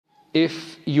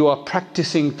If you are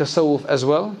practicing tasawwuf as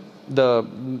well, the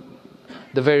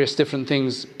various different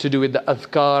things to do with the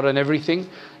adhkar and everything,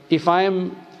 if I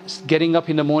am getting up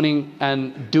in the morning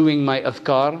and doing my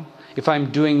adhkar, if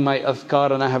I'm doing my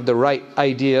adhkar and I have the right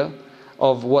idea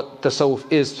of what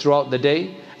tasawwuf is throughout the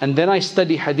day, and then I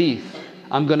study hadith,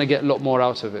 I'm going to get a lot more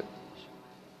out of it.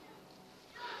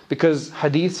 Because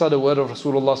hadiths are the word of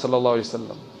Rasulullah sallallahu alaihi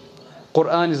wasallam.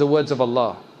 Quran is the words of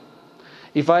Allah.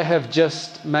 If I have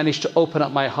just managed to open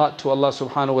up my heart to Allah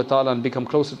subhanahu wa ta'ala and become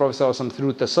closer to Prophet sallallahu alaihi wasallam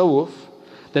through tasawwuf,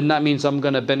 then that means I'm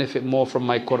going to benefit more from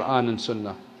my Quran and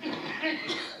Sunnah.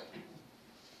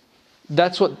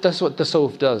 That's what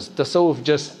tasawwuf does. Tasawwuf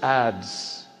just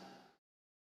adds.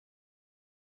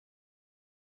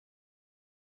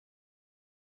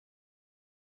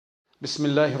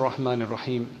 Bismillahir Rahmanir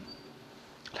Rahim.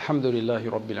 Alhamdulillahi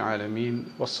Rabbil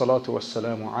Alameen. Wassalatu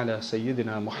wassalamu ala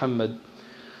Sayyidina Muhammad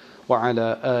wa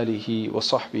ala alihi wa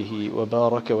sahbihi wa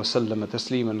baraka wa sallama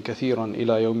tasliman kathiran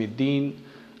ila yawmiddin.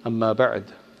 Amma ba'd.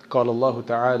 قال الله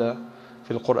تعالى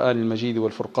في القرآن المجيد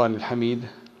والفرقان الحميد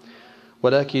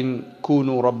ولكن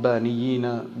كونوا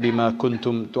ربانيين بما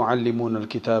كنتم تعلمون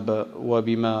الكتاب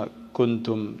وبما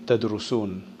كنتم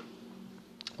تدرسون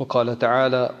وقال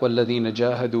تعالى والذين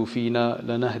جاهدوا فينا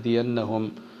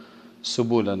لنهدينهم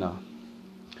سبلنا.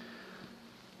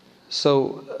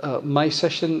 So my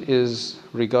session is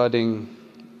regarding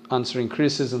answering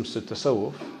criticisms to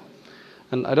tasawwuf,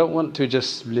 and I don't want to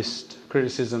just list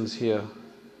criticisms here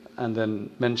and then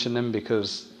mention them,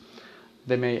 because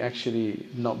they may actually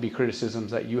not be criticisms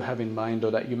that you have in mind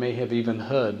or that you may have even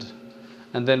heard,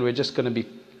 and then we're just going to be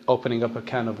opening up a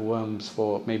can of worms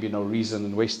for maybe no reason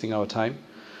and wasting our time.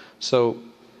 So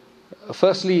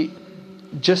firstly,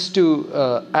 just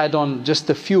to add on just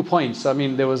a few points. I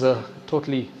mean, there was a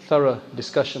totally thorough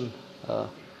discussion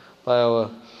by our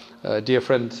dear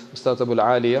friend Ustaz Abu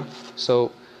Aliya,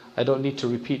 so I don't need to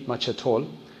repeat much at all,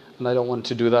 and I don't want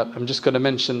to do that. I'm just going to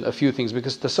mention a few things,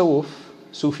 because tasawwuf,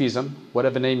 Sufism,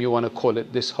 whatever name you want to call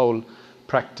it, this whole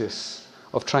practice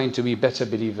of trying to be better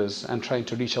believers and trying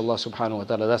to reach Allah subhanahu wa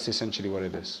ta'ala, that's essentially what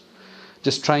it is.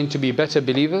 Just trying to be better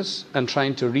believers and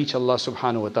trying to reach Allah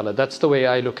subhanahu wa ta'ala. That's the way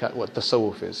I look at what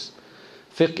tasawwuf is.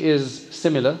 Fiqh is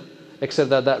similar, except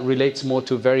that relates more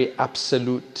to very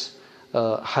absolute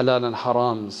halal and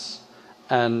harams,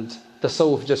 and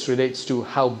tasawwuf just relates to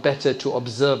how better to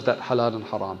observe that halal and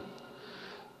haram.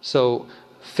 So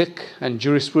fiqh and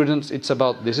jurisprudence, it's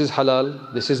about this is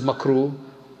halal, this is makruh,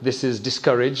 this is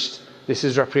discouraged, this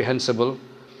is reprehensible,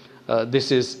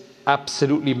 this is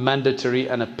absolutely mandatory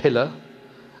and a pillar,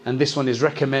 and this one is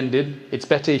recommended. It's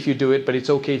better if you do it, but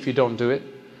it's okay if you don't do it.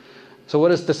 So what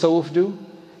does tasawwuf do?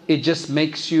 It just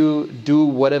makes you do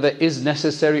whatever is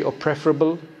necessary or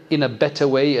preferable in a better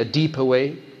way, a deeper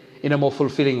way, in a more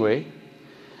fulfilling way,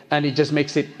 and it just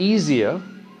makes it easier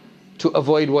to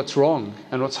avoid what's wrong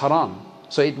and what's haram.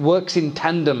 So it works in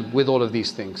tandem with all of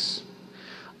these things.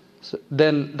 So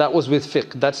then that was with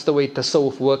fiqh. That's the way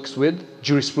tasawwuf works with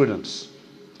jurisprudence.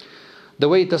 The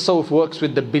way tasawwuf works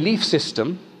with the belief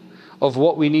system of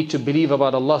what we need to believe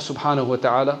about Allah subhanahu wa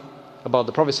ta'ala, about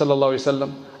the Prophet sallallahu alaihi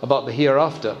wasallam, about the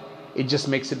hereafter, it just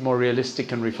makes it more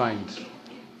realistic and refined.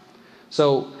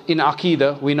 So in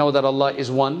Aqeedah, we know that Allah is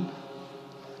one,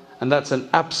 and that's an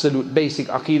absolute basic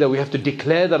Aqeedah. We have to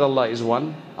declare that Allah is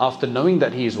one after knowing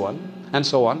that He is one, and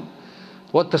so on.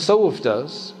 What tasawwuf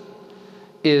does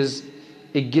is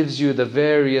it gives you the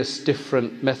various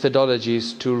different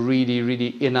methodologies to really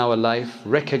in our life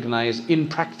recognize in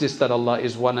practice that Allah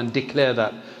is one and declare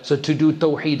that. So to do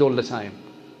tawheed all the time.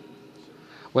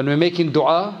 When we're making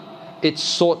dua, it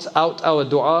sorts out our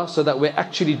dua so that we're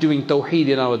actually doing tawheed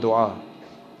in our dua.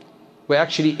 We're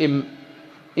actually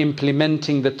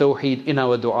implementing the tawheed in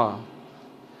our dua.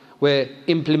 We're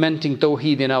implementing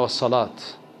tawheed in our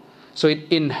salat. So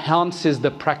it enhances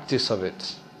the practice of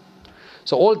it.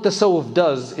 So all tasawwuf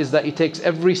does is that it takes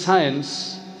every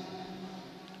science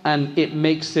and it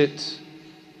makes it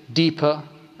deeper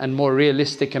and more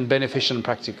realistic and beneficial and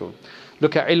practical.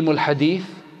 Look at ilm al-hadith,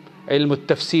 ilm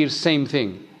al-tafsir, same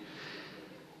thing.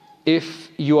 If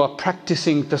you are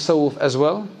practicing tasawwuf as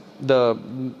well, the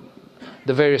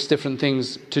various different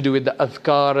things to do with the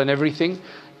adhkar and everything,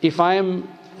 if I am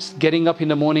getting up in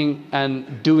the morning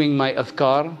and doing my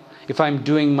adhkar, if I'm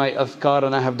doing my adhkar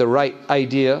and I have the right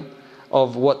idea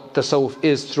of what tasawwuf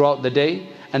is throughout the day,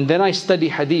 and then I study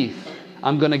hadith,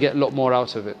 I'm going to get a lot more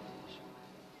out of it.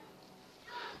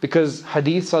 Because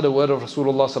hadiths are the word of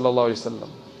Rasulullah sallallahu alaihi wasallam.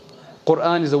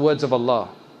 Quran is the words of Allah.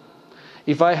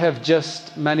 If I have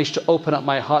just managed to open up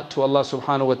my heart to Allah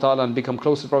subhanahu wa ta'ala and become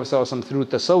closer to Prophet sallallahu alaihi wasallam through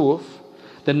tasawwuf,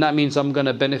 then that means I'm going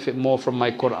to benefit more from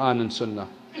my Quran and Sunnah.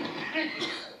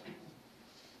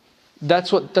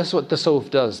 That's what tasawwuf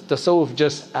does. Tasawwuf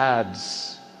just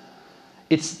adds.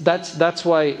 That's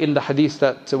why in the hadith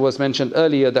that was mentioned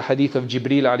earlier, the hadith of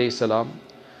Jibreel alayhi salam,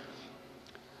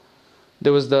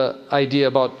 there was the idea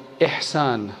about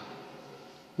ihsan.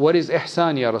 What is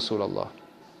ihsan, ya Rasulullah?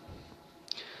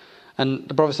 And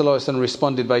the Prophet ﷺ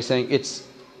responded by saying, it's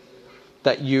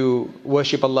that you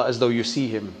worship Allah as though you see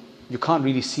Him. You can't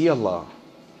really see Allah.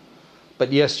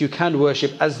 But yes, you can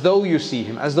worship as though you see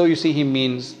Him. As though you see Him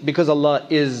means because Allah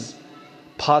is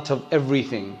part of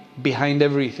everything, behind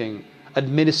everything,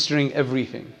 administering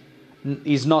everything.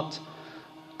 He's not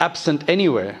absent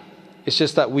anywhere. It's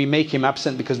just that we make Him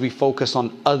absent because we focus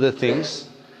on other things.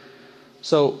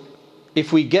 So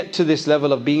if we get to this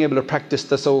level of being able to practice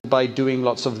tasawwuf by doing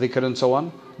lots of dhikr and so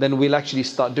on, then we'll actually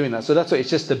start doing that. So that's why it's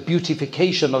just a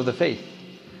beautification of the faith.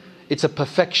 It's a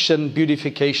perfection,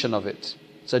 beautification of it.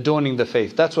 It's adorning the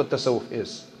faith. That's what tasawwuf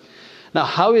is. Now,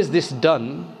 how is this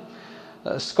done?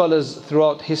 Scholars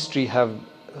throughout history have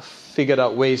figured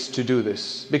out ways to do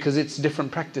this because it's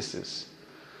different practices.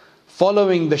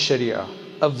 Following the sharia,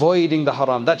 avoiding the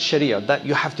haram, that's sharia, that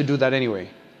you have to do that anyway.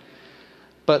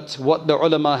 But what the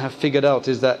ulama have figured out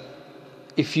is that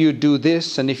if you do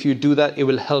this and if you do that,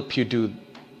 it'll help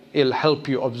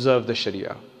you observe the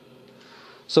sharia.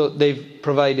 So they've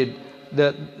provided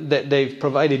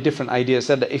different ideas,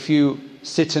 said that if you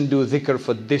sit and do dhikr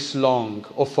for this long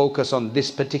or focus on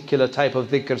this particular type of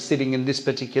dhikr sitting in this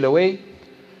particular way,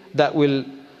 that will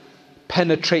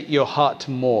penetrate your heart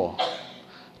more.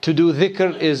 To do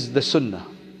dhikr is the sunnah.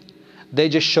 They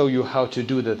just show you how to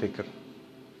do the dhikr.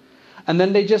 And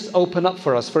then they just open up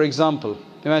for us. For example,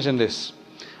 imagine this.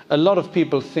 A lot of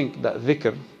people think that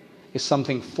dhikr is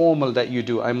something formal that you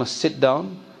do. I must sit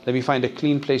down. Let me find a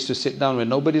clean place to sit down where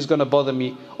nobody's going to bother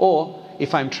me. Or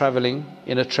if I'm traveling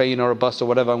in a train or a bus or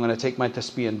whatever, I'm going to take my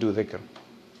tasbih and do dhikr.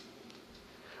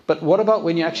 But what about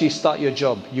when you actually start your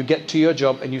job? You get to your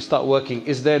job and you start working.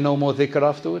 Is there no more dhikr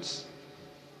afterwards?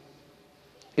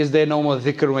 Is there no more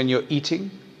dhikr when you're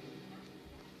eating?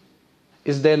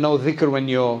 Is there no dhikr when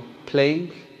you're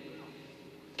playing?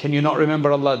 Can you not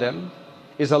remember Allah then?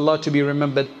 Is Allah to be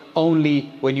remembered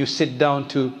only when you sit down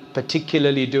to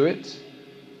particularly do it?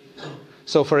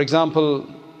 So for example,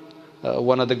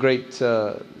 one of the great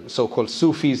so-called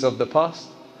Sufis of the past,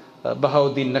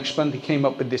 Bahauddin Naqshbandi, came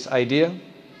up with this idea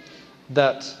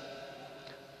that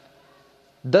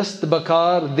Dast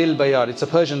Bakar Dil Bayar, it's a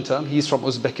Persian term. He's from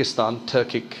Uzbekistan,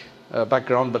 Turkic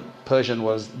background, but Persian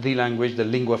was the language, the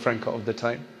lingua franca of the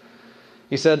time.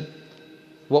 He said,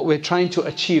 what we're trying to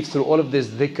achieve through all of this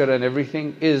dhikr and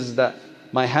everything is that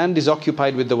my hand is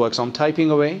occupied with the work, so I'm typing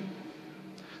away,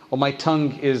 or my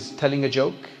tongue is telling a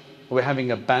joke, or we're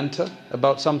having a banter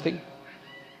about something,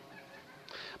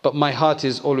 but my heart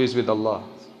is always with Allah.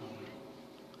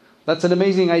 That's an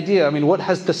amazing idea. I mean, what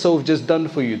has tasawwuf just done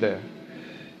for you there?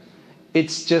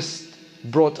 It's just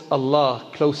brought Allah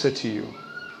closer to you.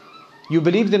 You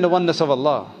believed in the oneness of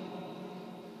Allah,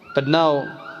 but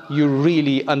now you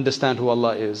really understand who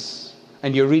Allah is,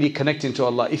 and you're really connecting to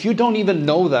Allah. If you don't even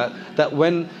know that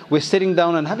when we're sitting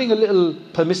down and having a little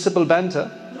permissible banter,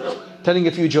 telling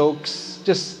a few jokes,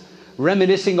 just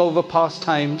reminiscing over past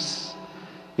times,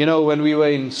 you know, when we were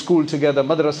in school together,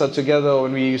 madrasa together, or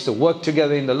when we used to work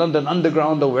together in the London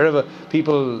Underground or wherever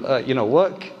people,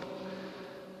 work.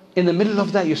 In the middle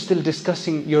of that, you're still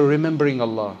discussing, you're remembering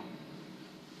Allah.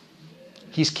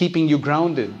 He's keeping you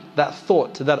grounded. That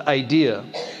thought, that idea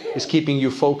is keeping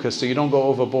you focused so you don't go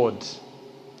overboard.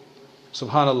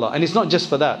 Subhanallah. And it's not just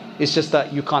for that. It's just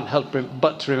that you can't help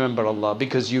but remember Allah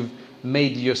because you've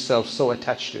made yourself so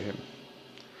attached to Him.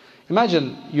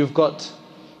 Imagine you've got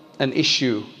an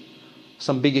issue,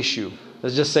 some big issue.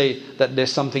 Let's just say that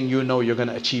there's something you know you're going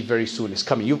to achieve very soon. It's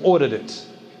coming. You've ordered it.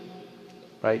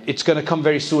 Right? It's going to come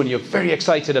very soon. You're very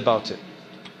excited about it.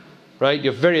 Right?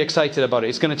 You're very excited about it.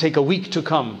 It's going to take a week to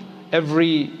come.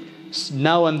 Every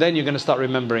now and then you're going to start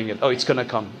remembering it. Oh, it's going to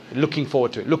come. Looking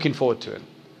forward to it. Looking forward to it.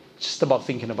 It's just about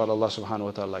thinking about Allah subhanahu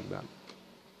wa ta'ala like that.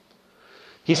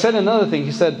 He said another thing.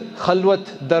 He said,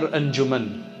 Khalwat dar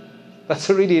anjuman. That's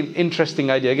a really interesting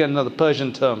idea. Again, another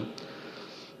Persian term.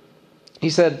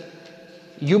 He said,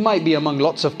 you might be among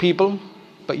lots of people,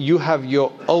 but you have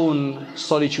your own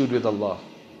solitude with Allah.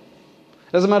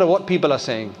 It doesn't matter what people are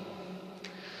saying.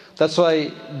 That's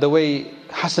why the way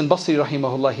Hassan Basri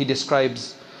rahimahullah, he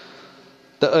describes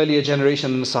the earlier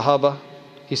generation and the Sahaba.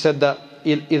 He said that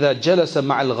إِذَا جَلَسَ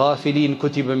مَعَ الْغَافِلِينَ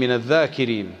كُتِبَ مِنَ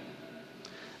الذَّاكِرِينَ.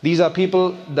 These are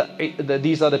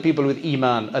the people with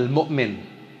Iman, al-mu'min.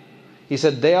 He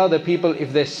said they are the people,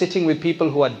 if they're sitting with people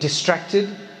who are distracted,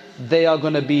 they are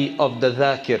going to be of the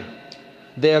dhakir.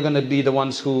 they are going to be the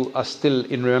ones who are still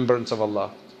in remembrance of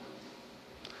Allah.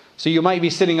 So you might be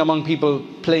sitting among people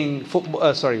playing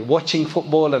football, watching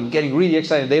football and getting really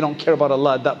excited. They don't care about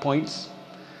Allah at that point.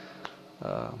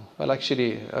 Well,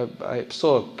 actually, I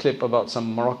saw a clip about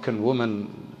some Moroccan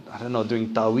woman, I don't know,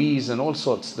 doing taweez and all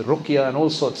sorts, the ruqya and all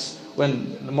sorts,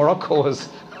 when Morocco was,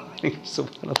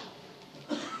 subhanAllah.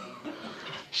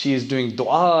 She is doing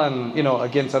dua and,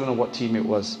 against, I don't know what team it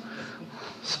was.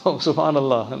 So,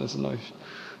 subhanAllah, and it's nice.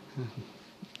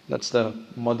 That's the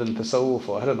modern tasawwuf,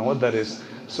 or I don't know what that is.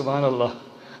 Subhanallah.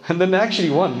 And then they actually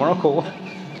won. Morocco won.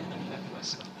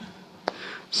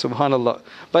 Subhanallah.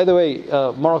 By the way,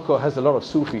 Morocco has a lot of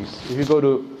Sufis. If you go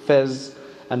to Fez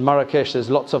and Marrakesh, there's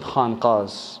lots of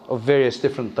khanqahs of various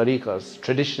different tariqas.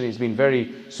 Traditionally, it's been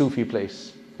very Sufi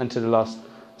place until the last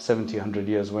 70, 100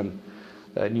 years when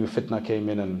a new fitna came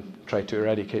in and tried to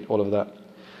eradicate all of that.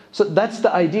 So that's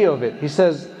the idea of it. He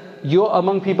says, you're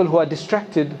among people who are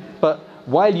distracted, but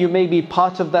while you may be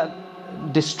part of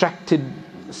that distracted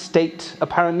state,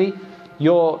 apparently,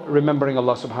 you're remembering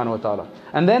Allah subhanahu wa ta'ala.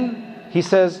 And then he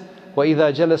says,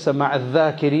 وَإِذَا جَلَسَ مَعَ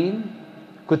الذَّاكِرِينَ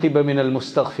كُتِبَ مِنَ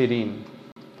الْمُسْتَغْفِرِينَ.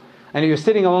 And if you're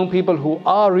sitting among people who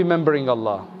are remembering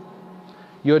Allah,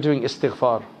 you're doing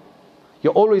istighfar.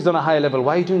 You're always on a higher level.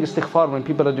 Why are you doing istighfar when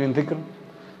people are doing dhikr?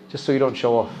 Just so you don't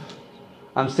show off.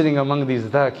 I'm sitting among these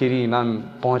dhakireen,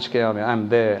 I'm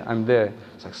there.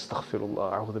 It's like,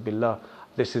 astaghfirullah, a'udhu billah.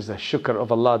 This is a shukr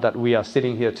of Allah that we are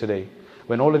sitting here today.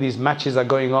 When all of these matches are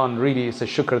going on, really it's a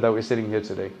shukr that we're sitting here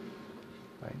today.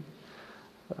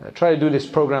 Right? Try to do this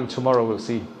program tomorrow, we'll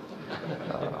see.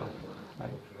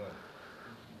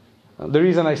 The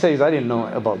reason I say is I didn't know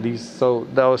about these. So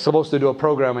I was supposed to do a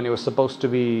program and it was supposed to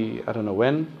be, I don't know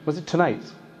when. Was it tonight?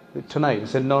 Tonight. I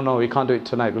said, no, we can't do it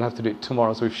tonight. We'll have to do it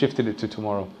tomorrow. So we've shifted it to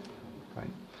tomorrow. Right.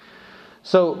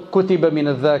 So, كُتِبَ مِنَ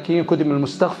الذَّاكِرِينَ كُتِبَ مِنَ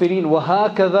الْمُسْتَغْفِرِينَ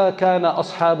وَهَكَذَا كَانَ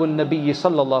أَصْحَابُ النَّبِيِّ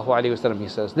صَلَّى اللَّهُ عَلَيْهِ وسلم. He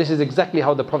says, this is exactly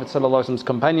how the Prophet صلى الله عليه وسلم's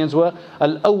companions were.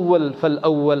 الْأَوَّلْ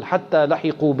فَالْأَوَّلْ حَتَّى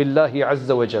لَحِقُوا بِاللَّهِ عَزَّ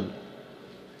وَجَلَّ.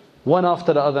 One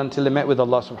after the other until they met with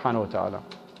Allah subhanahu wa ta'ala.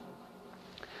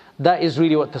 That is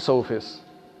really what tasawwuf is.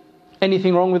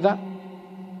 Anything wrong with that?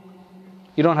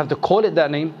 You don't have to call it that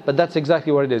name, but that's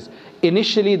exactly what it is.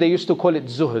 Initially, they used to call it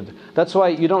zuhud. That's why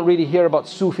you don't really hear about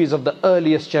Sufis of the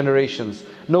earliest generations.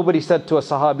 Nobody said to a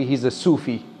Sahabi, he's a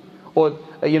Sufi. Or,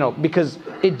 because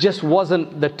it just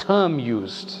wasn't the term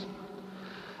used.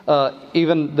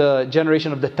 Even the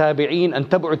generation of the Tabi'een and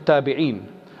Tabu'ut Tabi'een.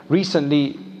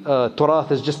 Recently, Turath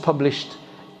has just published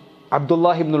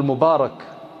Abdullah ibn al-Mubarak,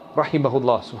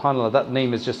 rahimahullah, subhanAllah, that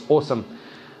name is just awesome.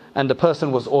 And the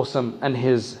person was awesome, and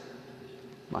his,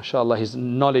 mashallah, his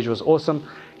knowledge was awesome.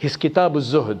 His Kitab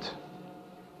al-Zuhud.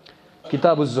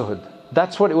 Kitab al-Zuhud.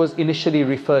 That's what it was initially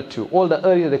referred to. All the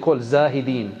earlier they called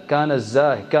Zahideen. Kana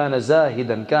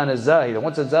Zahidan.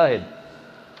 What's a Zahid?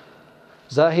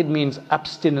 Zahid means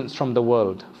abstinence from the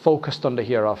world, focused on the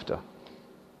hereafter.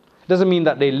 It doesn't mean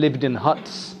that they lived in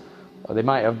huts, or they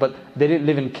might have, but they didn't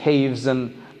live in caves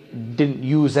and didn't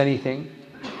use anything.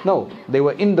 No, they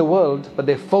were in the world, but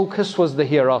their focus was the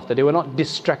hereafter. They were not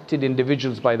distracted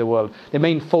individuals by the world. Their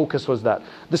main focus was that.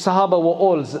 The Sahaba were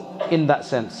all in that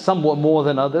sense. Some were more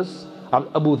than others.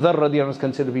 Abu Dharr radiyallahu anhu is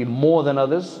considered to be more than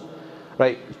others,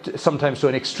 right? Sometimes to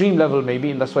an extreme level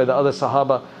maybe, and that's why the other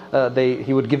Sahaba,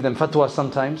 he would give them fatwa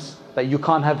sometimes, that you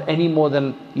can't have any more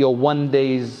than your one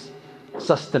day's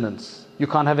sustenance. You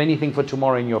can't have anything for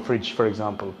tomorrow in your fridge, for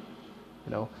example.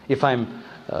 If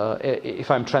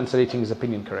I'm translating his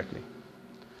opinion correctly.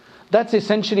 That's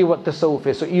essentially what tasawwuf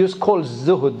is. So it was called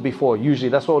zuhud before, usually.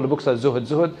 That's what all the books are,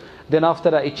 zuhud. Then after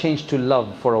that it changed to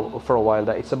love for a while.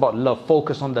 That it's about love,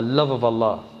 focus on the love of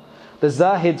Allah. The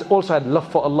Zahids also had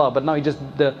love for Allah, but now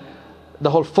the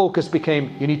whole focus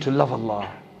became, you need to love Allah.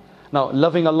 Now,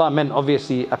 loving Allah meant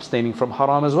obviously abstaining from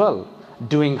haram as well.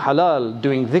 Doing halal,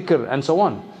 doing dhikr and so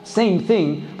on. Same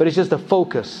thing, but it's just a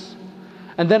focus.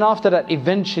 And then after that,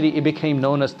 eventually it became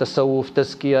known as tasawwuf,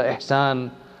 tazkiyah,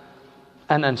 ihsan,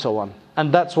 and so on.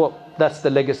 And that's the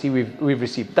legacy we've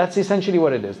received. That's essentially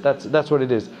what it is. That's what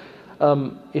it is.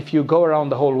 If you go around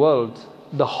the whole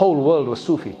world was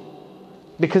Sufi.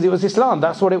 Because it was Islam,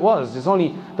 that's what it was. It's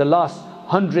only the last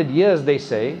 100 years, they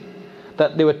say,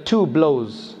 that there were two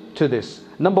blows to this.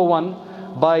 Number one,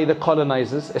 by the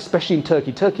colonizers, especially in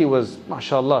Turkey. Turkey was,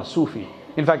 mashallah, Sufi.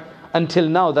 In fact, until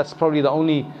now, that's probably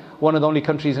one of the only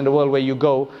countries in the world where you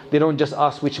go, they don't just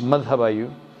ask which madhab are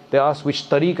you, they ask which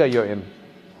tariqah you're in.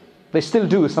 They still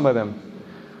do, some of them.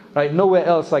 Right? Nowhere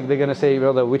else like they're going to say,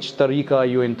 brother, which tariqah are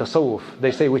you in tasawwuf?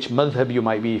 They say which madhab you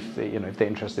might be if they're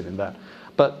interested in that.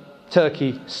 But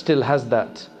Turkey still has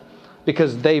that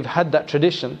because they've had that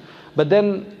tradition. But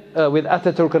then with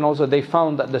Ataturk and also, they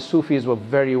found that the Sufis were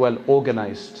very well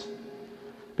organized.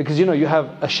 Because you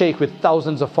have a sheikh with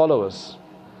thousands of followers.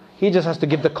 He just has to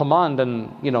give the command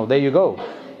and there you go.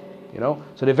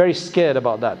 So they're very scared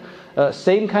about that.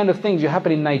 Same kind of things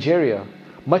happen in Nigeria.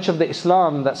 Much of the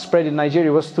Islam that spread in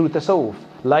Nigeria was through tasawwuf.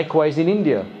 Likewise in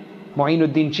India.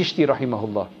 Mu'inuddin Chishti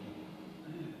rahimahullah.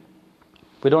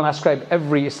 We don't ascribe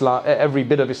every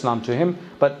bit of Islam to him,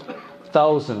 but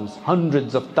thousands,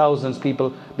 hundreds of thousands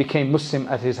people became Muslim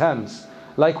at his hands.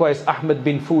 Likewise, Ahmed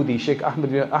bin Fudi, Sheikh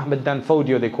Ahmed Dan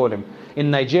Fodio they call him.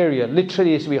 In Nigeria,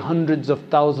 literally used to be hundreds of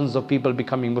thousands of people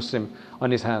becoming Muslim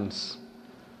on his hands.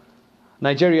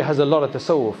 Nigeria has a lot of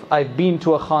tasawwuf. I've been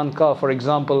to a khanqah, for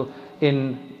example,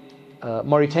 in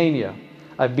Mauritania.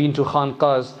 I've been to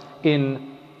khanqahs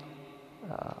in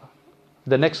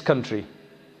the next country,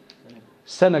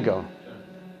 Senegal.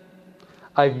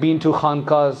 I've been to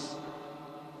khanqahs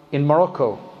in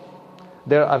Morocco.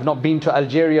 I've not been to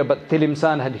Algeria, but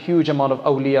Tilimsan had huge amount of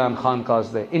awliya and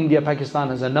khanqahs there. India, Pakistan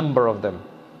has a number of them.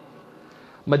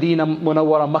 Medina,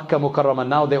 Munawwara, Makkah, Mukarramah,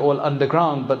 now they're all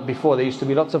underground, but before there used to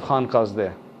be lots of khanqahs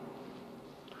there.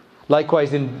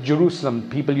 Likewise in Jerusalem,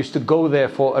 people used to go there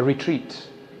for a retreat.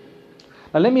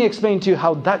 Now let me explain to you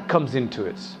how that comes into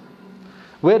it.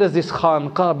 Where does this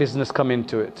khanqah business come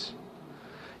into it?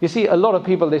 You see, a lot of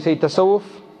people, they say tasawwuf.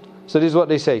 So this is what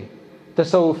they say.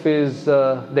 Tasawwuf is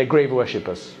they're grave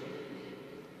worshippers.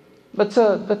 That's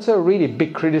a really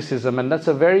big criticism, and that's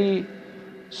a very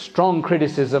strong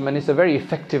criticism, and it's a very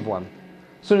effective one.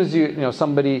 As soon as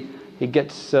somebody he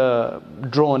gets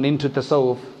drawn into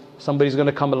tasawwuf, somebody's going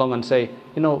to come along and say,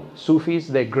 Sufis,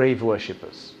 they're grave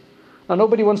worshippers. Now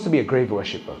nobody wants to be a grave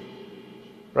worshipper,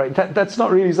 right? That's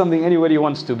not really something anybody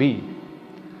wants to be,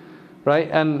 right?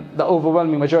 And the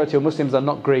overwhelming majority of Muslims are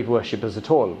not grave worshippers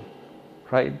at all,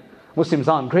 right? Muslims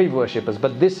aren't grave worshippers,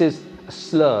 but this is a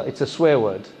slur, it's a swear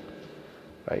word,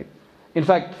 right? In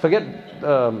fact, forget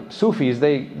Sufis,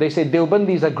 they say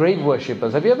Deobandis are grave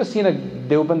worshippers. Have you ever seen a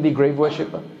Deobandi grave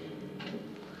worshipper?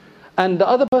 And the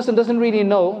other person doesn't really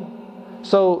know,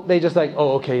 so they just like,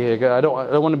 oh, okay, yeah, I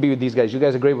don't want to be with these guys. You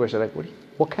guys are grave worshippers. Like,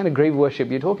 what kind of grave worship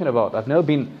are you talking about? I've never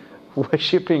been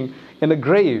worshipping in a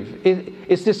grave.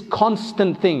 It's this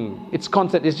constant thing. It's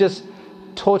constant. It's just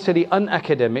totally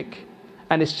unacademic,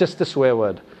 and it's just a swear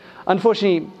word.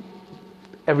 Unfortunately,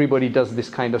 everybody does this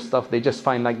kind of stuff. They just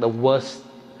find like the worst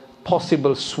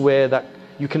possible swear that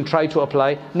you can try to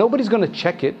apply. Nobody's going to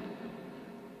check it,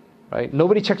 right?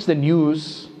 Nobody checks the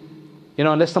news,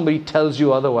 unless somebody tells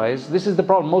you otherwise. This is the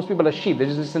problem. Most people are sheep. They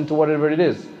just listen to whatever it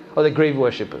is. Or they're grave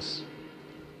worshippers,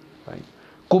 right?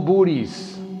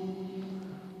 Quburis,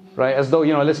 right? As though,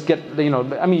 let's get,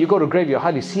 you go to a grave, you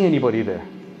hardly see anybody there.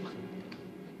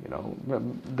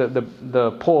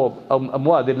 The poor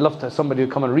amwat, they'd love to have somebody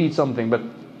to come and read something, but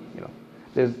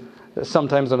there's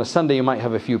sometimes on a Sunday you might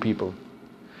have a few people.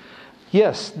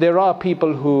 Yes, there are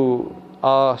people who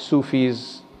are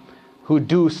Sufis who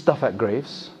do stuff at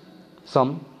graves,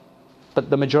 some, but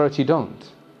the majority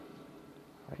don't.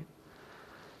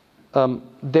 Right?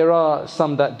 There are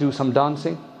some that do some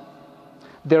dancing.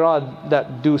 There are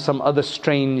that do some other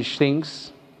strange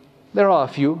things. There are a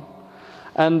few.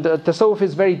 And tasawwuf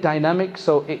is very dynamic,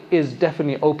 so it is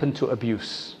definitely open to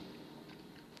abuse.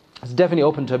 It's definitely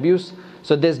open to abuse.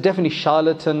 So there's definitely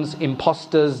charlatans,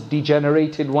 imposters,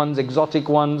 degenerated ones, exotic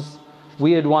ones,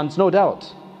 weird ones, no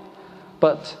doubt.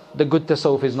 But the good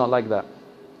tasawwuf is not like that.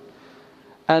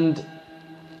 And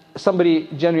somebody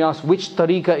generally asks, which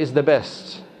tariqah is the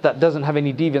best that doesn't have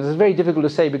any deviance? It's very difficult to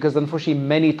say, because unfortunately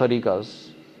many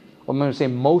tariqahs, or I'm going to say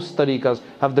most tariqahs,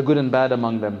 have the good and bad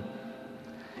among them.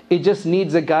 It just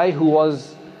needs a guy who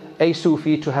was a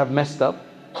Sufi to have messed up.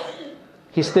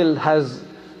 He still has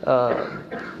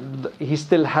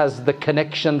the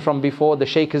connection from before. The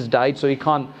sheikh has died, so he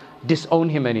can't disown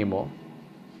him anymore.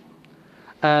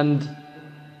 And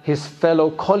his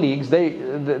fellow colleagues,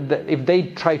 if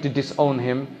they try to disown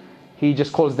him, he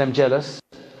just calls them jealous.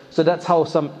 So that's how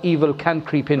some evil can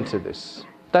creep into this.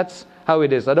 That's how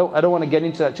it is. I don't want to get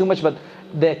into that too much, but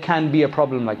there can be a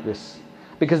problem like this.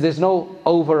 Because there's no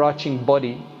overarching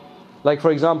body. Like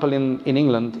for example in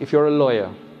England, if you're a lawyer,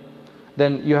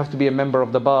 then you have to be a member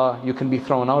of the bar, you can be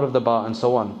thrown out of the bar and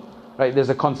so on. Right? There's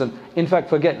a constant. In fact,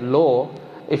 forget law.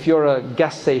 If you're a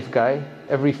gas safe guy,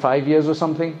 every 5 years or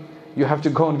something, you have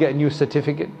to go and get a new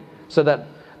certificate. So that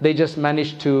they just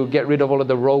managed to get rid of all of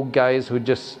the rogue guys who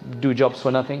just do jobs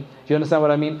for nothing. Do you understand what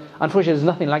I mean? Unfortunately, there's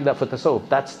nothing like that for tasawwuf.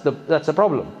 That's a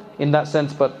problem in that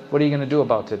sense, but what are you going to do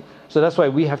about it? So that's why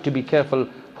we have to be careful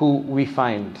who we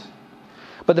find.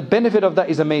 But the benefit of that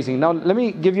is amazing. Now let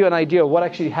me give you an idea of what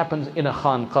actually happens in a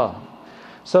khanqah.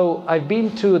 So I've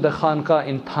been to the Khanqa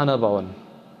in Thana Bhawan.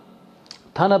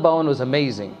 Thana Bhawan was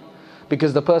amazing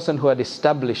because the person who had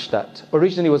established that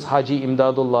originally was Haji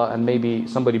Imdadullah and maybe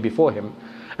somebody before him.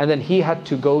 And then he had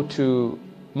to go to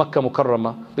Makkah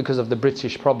Mukarramah because of the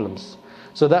British problems.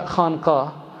 So that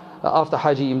Khanqa, after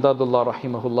Haji Imdadullah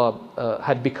rahimahullah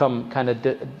had become kind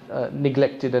of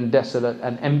neglected and desolate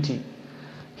and empty,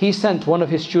 he sent one of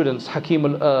his students, Hakim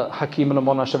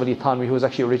al-Mawlana Ashraf Ali Thanwi, who was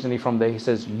actually originally from there. He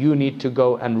says, you need to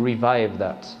go and revive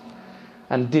that.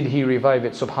 And did he revive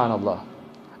it? Subhanallah.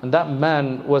 And that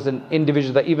man was an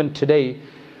individual that even today,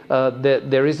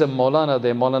 there is a Maulana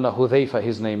there, Maulana Hudhaifa,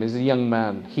 his name is a young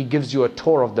man. He gives you a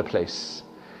tour of the place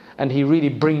and he really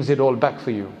brings it all back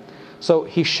for you. So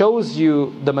he shows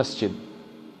you the masjid,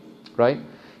 right?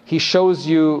 He shows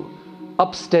you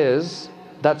upstairs,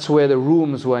 that's where the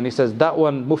rooms were, and he says that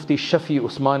one Mufti Shafi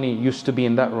Usmani used to be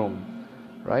in that room,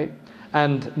 right?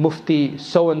 And Mufti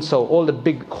so and so, all the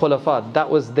big khulafa, that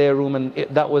was their room and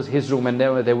that was his room, and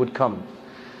there they would come.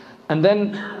 And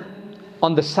then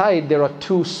on the side there are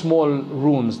two small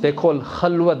rooms. They're called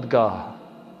khalwadgah.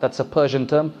 That's a Persian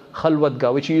term,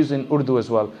 khalwadgah, which you use in Urdu as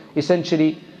well.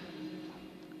 Essentially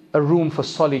a room for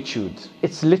solitude.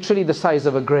 It's literally the size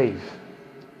of a grave.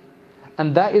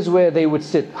 And that is where they would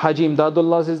sit. Haji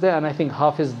Imdadullah is there, and I think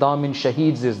Hafiz Damin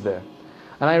Shaheeds is there.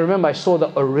 And I remember I saw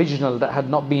the original that had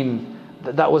not been,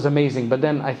 that was amazing. But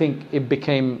then I think it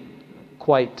became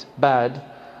quite bad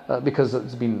because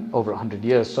it's been over 100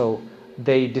 years. So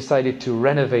they decided to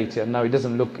renovate it, and now it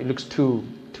doesn't look, it looks too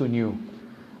new.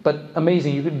 But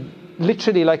amazing, you could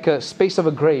literally like a space of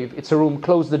a grave. It's a room,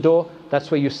 close the door, that's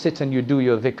where you sit and you do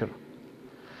your dhikr.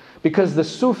 Because the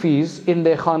Sufis in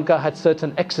their Khanqa had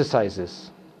certain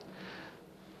exercises.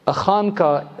 A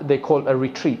Khanqa they call a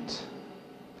retreat.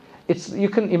 You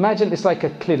can imagine it's like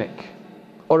a clinic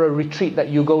or a retreat that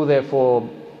you go there for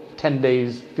 10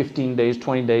 days, 15 days,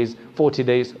 20 days, 40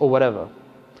 days or whatever.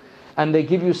 And they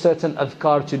give you certain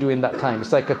adhkar to do in that time.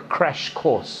 It's like a crash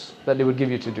course that they would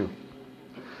give you to do.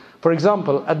 For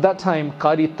example, at that time,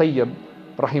 Qari Tayyib,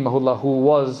 rahimahullah, who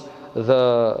was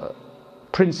the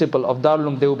principal of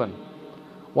Darul Uloom Deoband,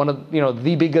 one of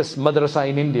the biggest madrasa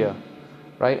in India,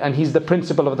 right? And he's the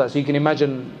principal of that. So you can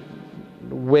imagine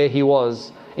where he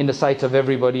was in the sight of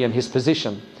everybody and his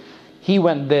position. He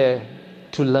went there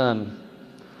to learn.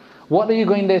 What are you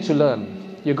going there to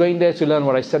learn? You're going there to learn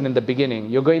what I said in the beginning.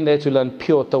 You're going there to learn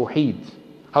pure tawheed,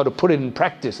 how to put it in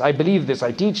practice. I believe this,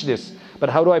 I teach this, but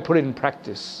how do I put it in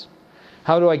practice?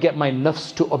 How do I get my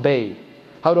nafs to obey?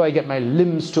 How do I get my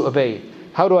limbs to obey?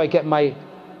 How do I get my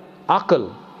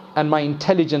aql and my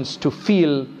intelligence to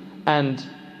feel and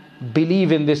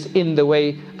believe in this in the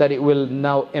way that it will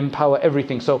now empower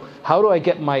everything? So how do I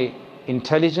get my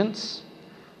intelligence,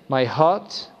 my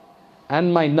heart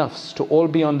and my nafs to all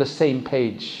be on the same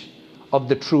page of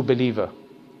the true believer?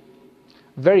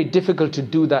 Very difficult to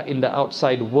do that in the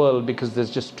outside world because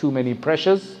there's just too many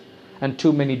pressures and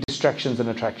too many distractions and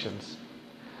attractions.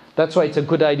 That's why it's a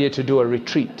good idea to do a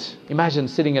retreat. Imagine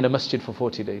sitting in a masjid for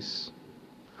 40 days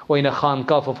or in a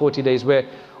khanqa for 40 days where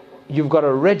you've got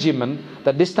a regimen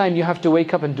that this time you have to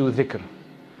wake up and do dhikr.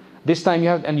 This time you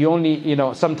have, and you only,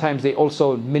 sometimes they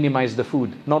also minimize the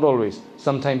food. Not always.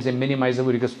 Sometimes they minimize the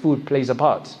food because food plays a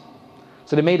part.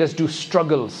 So they made us do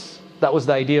struggles. That was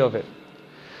the idea of it.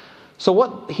 So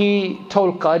what he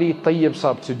told Qari Tayyib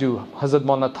Sahib to do, Hazrat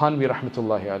Maulana Thanwi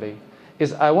rahmatullahi alayhi,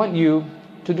 is I want you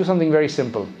to do something very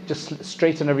simple. Just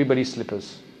straighten everybody's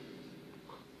slippers.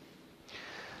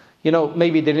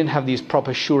 Maybe they didn't have these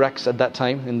proper shoe racks at that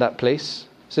time in that place.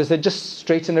 So he said, just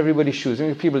straighten everybody's shoes.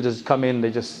 People just come in,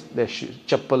 their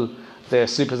chappal, their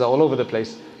slippers are all over the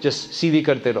place. Just seedhi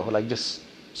karte raho, like just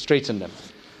straighten them.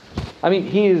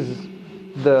 He is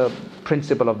the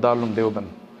principal of Darul Uloom Deoband.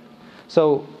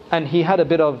 So, and he had a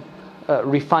bit of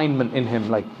refinement in him,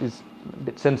 like he's a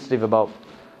bit sensitive about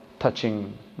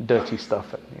touching dirty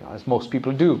stuff, as most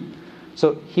people do.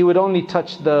 So he would only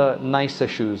touch the nicer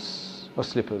shoes or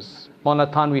slippers.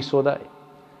 Maulana Thanwi saw that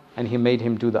and he made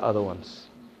him do the other ones.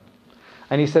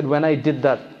 And he said, when I did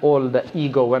that, all the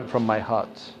ego went from my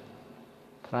heart.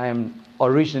 I am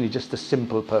originally just a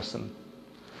simple person.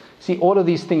 See, all of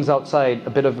these things outside, a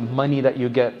bit of money that you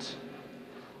get,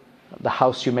 the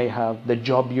house you may have, the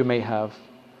job you may have,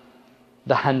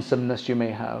 the handsomeness you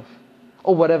may have,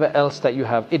 or whatever else that you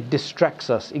have, it distracts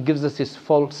us. It gives us this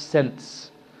false sense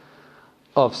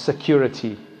of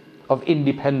security, of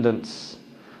independence.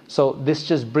 So this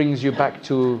just brings you back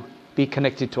to be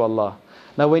connected to Allah.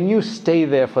 Now when you stay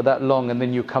there for that long and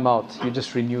then you come out, you're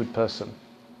just a renewed person.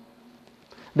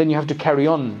 Then you have to carry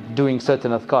on doing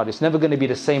certain adhkar. It's never going to be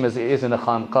the same as it is in a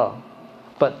khanqa.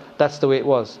 But that's the way it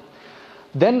was.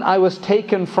 Then I was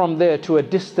taken from there to a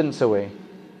distance away,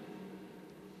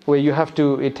 where you have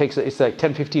to, it's like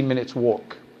 10-15 minutes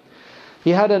walk.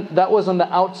 That was on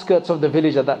the outskirts of the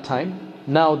village at that time.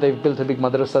 Now they've built a big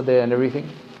madrasa there and everything.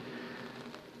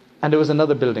 And there was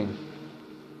another building.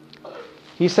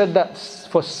 He said that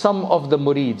for some of the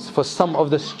murids, for some of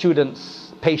the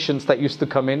students, patients that used to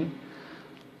come in,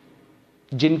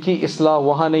 जिनकी इस्लाह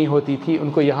वहाँ नहीं होती थी,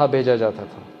 उनको यहाँ भेजा जाता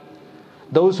था.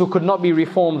 Those who could not be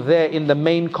reformed there in the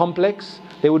main complex,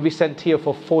 they would be sent here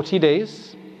for 40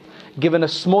 days, given a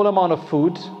small amount of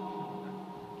food,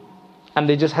 and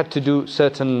they just had to do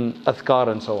certain adhkar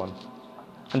and so on.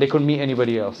 And they couldn't meet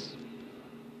anybody else.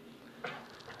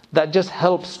 That just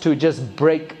helps to just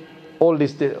break all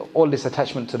this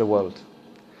attachment to the world.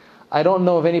 I don't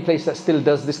know of any place that still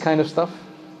does this kind of stuff,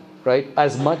 right,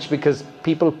 as much, because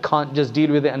people can't just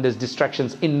deal with it and there's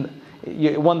distractions.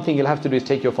 One thing you'll have to do is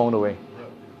take your phone away,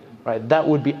 right? That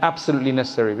would be absolutely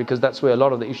necessary, because that's where a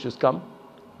lot of the issues come,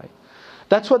 right?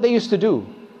 That's what they used to do.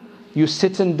 You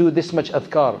sit and do this much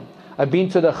adhkar. I've been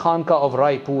to the Khanka of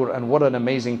Raipur, and what an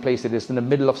amazing place it is, in the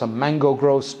middle of some mango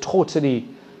groves, totally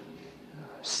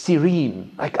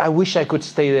serene. Like, I wish I could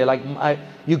stay there. Like,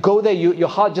 you go there, your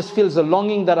heart just feels a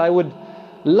longing that I would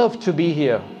love to be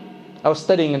here. I was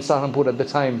studying in Saharanpur at the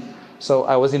time, so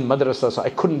I was in madrasa, so I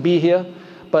couldn't be here.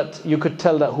 But you could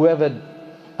tell that whoever,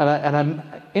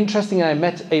 interestingly, I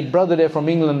met a brother there from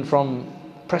England, from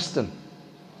Preston,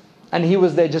 and he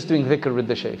was there just doing dhikr with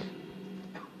the Shaykh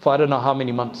for I don't know how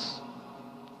many months.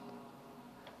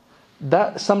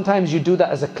 That sometimes you do that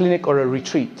as a clinic or a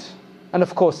retreat. And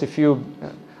of course,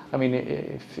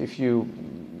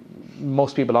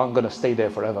 most people aren't going to stay there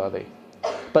forever, are they?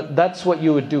 But that's what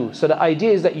you would do. So the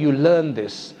idea is that you learn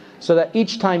this, so that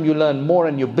each time you learn more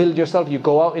and you build yourself, you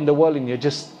go out in the world and you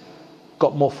just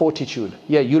got more fortitude.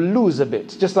 Yeah, you lose a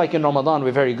bit. Just like in Ramadan,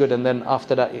 we're very good, and then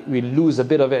after that, we lose a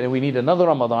bit of it and we need another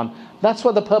Ramadan. That's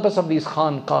what the purpose of these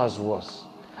khanqahs was.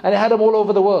 And they had them all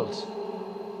over the world.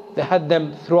 They had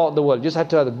them throughout the world. You just had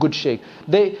to have a good shaykh.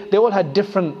 They all had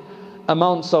different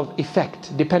amounts of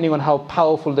effect depending on how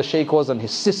powerful the shaykh was and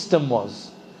his system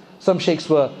was. Some shaykhs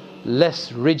were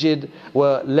less rigid,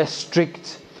 were less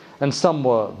strict, and some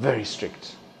were very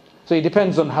strict. So it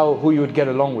depends on who you would get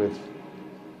along with.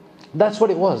 That's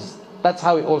what it was. That's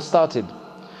how it all started.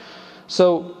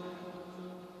 So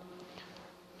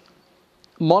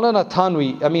Maulana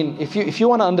Thanwi, if you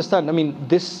want to understand,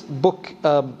 this book,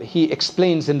 he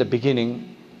explains in the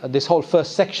beginning, this whole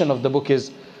first section of the book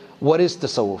is, what is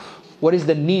tasawwuf? What is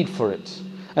the need for it?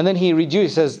 And then he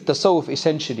says, tasawwuf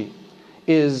essentially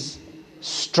is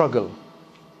struggle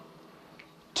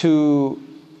to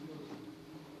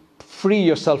free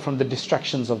yourself from the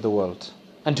distractions of the world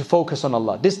and to focus on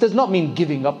Allah. This does not mean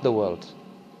giving up the world.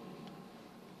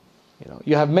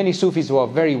 You have many Sufis who are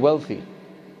very wealthy.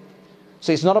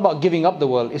 So it's not about giving up the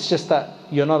world, it's just that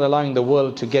you're not allowing the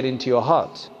world to get into your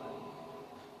heart.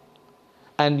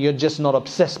 And you're just not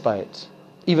obsessed by it,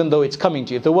 even though it's coming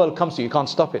to you. If the world comes to you, you can't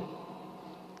stop it.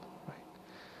 Right?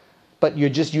 But you're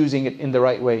just using it in the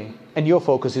right way. And your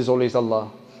focus is always Allah.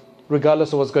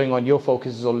 Regardless of what's going on, your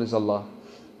focus is always Allah.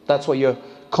 That's what you're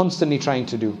constantly trying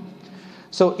to do.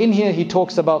 So in here he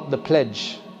talks about the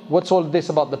pledge. What's all this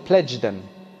about the pledge then?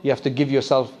 You have to give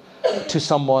yourself to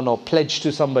someone or pledge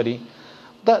to somebody.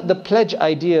 The pledge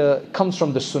idea comes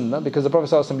from the Sunnah, because the Prophet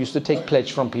ﷺ used to take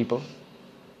pledge from people.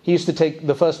 He used to take,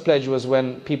 the first pledge was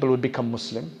when people would become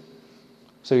Muslim.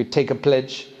 So you take a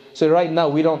pledge. So right now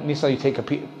we don't necessarily take a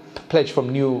pledge from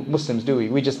new Muslims, do we?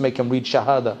 We just make them read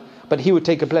Shahada. But he would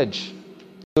take a pledge.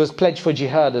 There was pledge for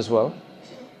jihad as well.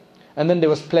 And then there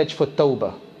was pledge for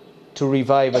tawbah, to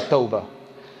revive a tawbah.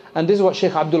 And this is what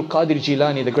Shaykh Abdul Qadir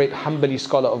Jilani, the great Hanbali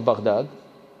scholar of Baghdad,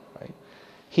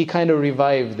 he kind of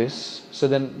revived this. So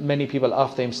then many people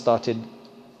after him started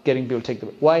getting people to take the...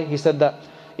 Why? He said that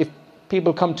if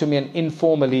people come to me and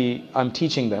informally I'm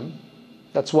teaching them,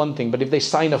 that's one thing. But if they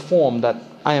sign a form that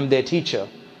I am their teacher,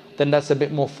 then that's a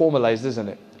bit more formalized, isn't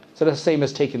it? So that's the same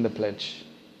as taking the pledge.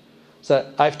 So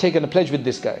I've taken a pledge with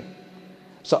this guy.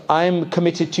 So I'm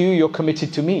committed to you, you're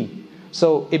committed to me.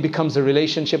 So it becomes a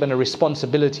relationship and a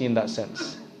responsibility in that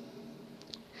sense.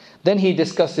 Then he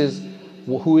discusses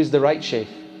who is the right shaykh.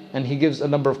 And he gives a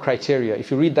number of criteria.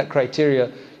 If you read that criteria,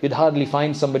 you'd hardly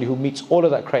find somebody who meets all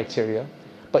of that criteria.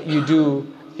 But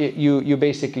you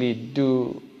basically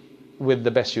do with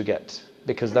the best you get.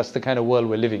 Because that's the kind of world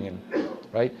we're living in,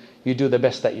 right? You do the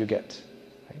best that you get.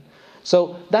 Right?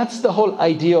 So that's the whole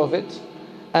idea of it.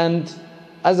 And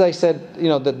as I said,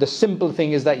 the simple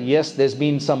thing is that yes, there's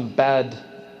been some bad,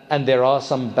 and there are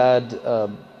some bad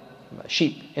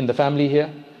sheep in the family here.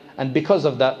 And because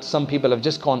of that, some people have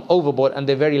just gone overboard and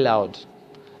they're very loud.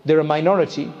 They're a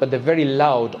minority, but they're very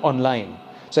loud online.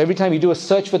 So every time you do a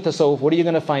search for tasawwuf, what are you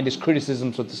going to find is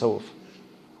criticisms of tasawwuf.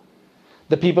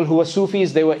 The people who were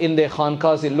Sufis, they were in their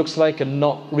khanqahs, it looks like, and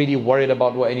not really worried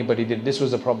about what anybody did. This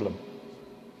was a problem.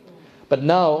 But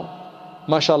now,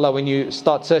 mashallah, when you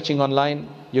start searching online,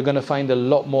 you're going to find a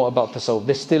lot more about tasawwuf.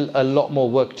 There's still a lot more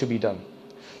work to be done.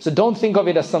 So don't think of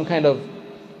it as some kind of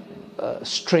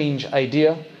strange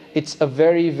idea. It's a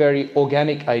very, very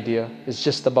organic idea. It's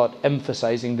just about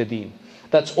emphasizing the deen.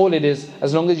 That's all it is,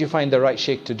 as long as you find the right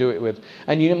sheikh to do it with.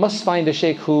 And you must find a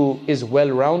sheikh who is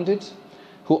well-rounded.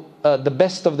 The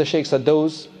best of the sheikhs are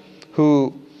those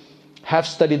who have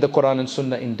studied the Quran and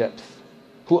Sunnah in depth,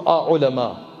 who are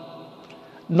ulama.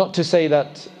 Not to say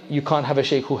that you can't have a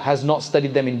sheikh who has not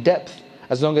studied them in depth,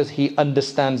 as long as he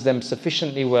understands them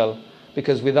sufficiently well,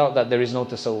 because without that there is no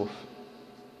tasawwuf.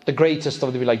 The greatest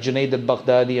of the, like Junaid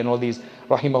al-Baghdadi and all these,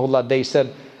 rahimahullah, they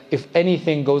said, if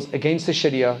anything goes against the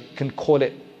Sharia, you can call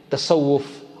it tasawwuf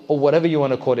or whatever you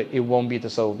want to call it, it won't be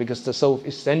tasawwuf, because tasawwuf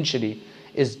essentially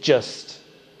is just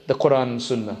the Quran and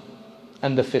Sunnah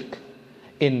and the fiqh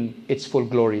in its full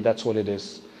glory. That's all it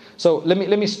is. So let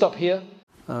me stop here.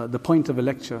 The point of a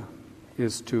lecture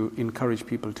is to encourage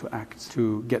people to act,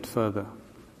 to get further,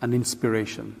 an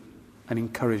inspiration, an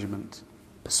encouragement,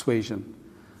 persuasion.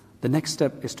 The next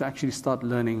step is to actually start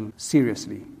learning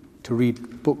seriously, to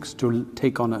read books, to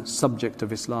take on a subject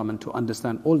of Islam and to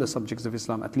understand all the subjects of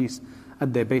Islam, at least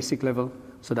at their basic level,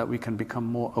 so that we can become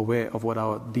more aware of what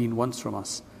our deen wants from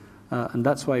us. And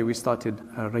that's why we started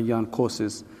Rayyan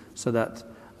courses, so that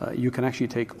you can actually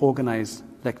take organized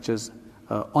lectures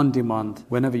on demand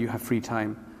whenever you have free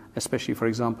time, especially, for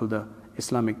example, the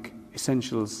Islamic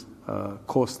Essentials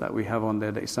course that we have on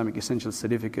there, the Islamic Essentials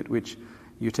Certificate, which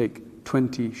you take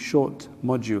 20 short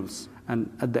modules,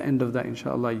 and at the end of that,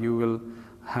 inshallah, you will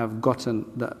have gotten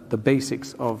the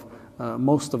basics of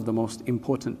most of the most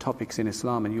important topics in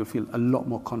Islam, and you'll feel a lot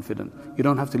more confident. You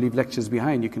don't have to leave lectures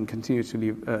behind. You can continue to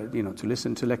leave, to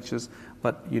listen to lectures,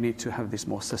 but you need to have this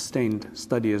more sustained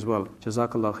study as well.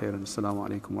 Jazakallah khairan. Assalamu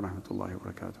alaikum wa rahmatullahi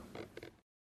wa barakatuh.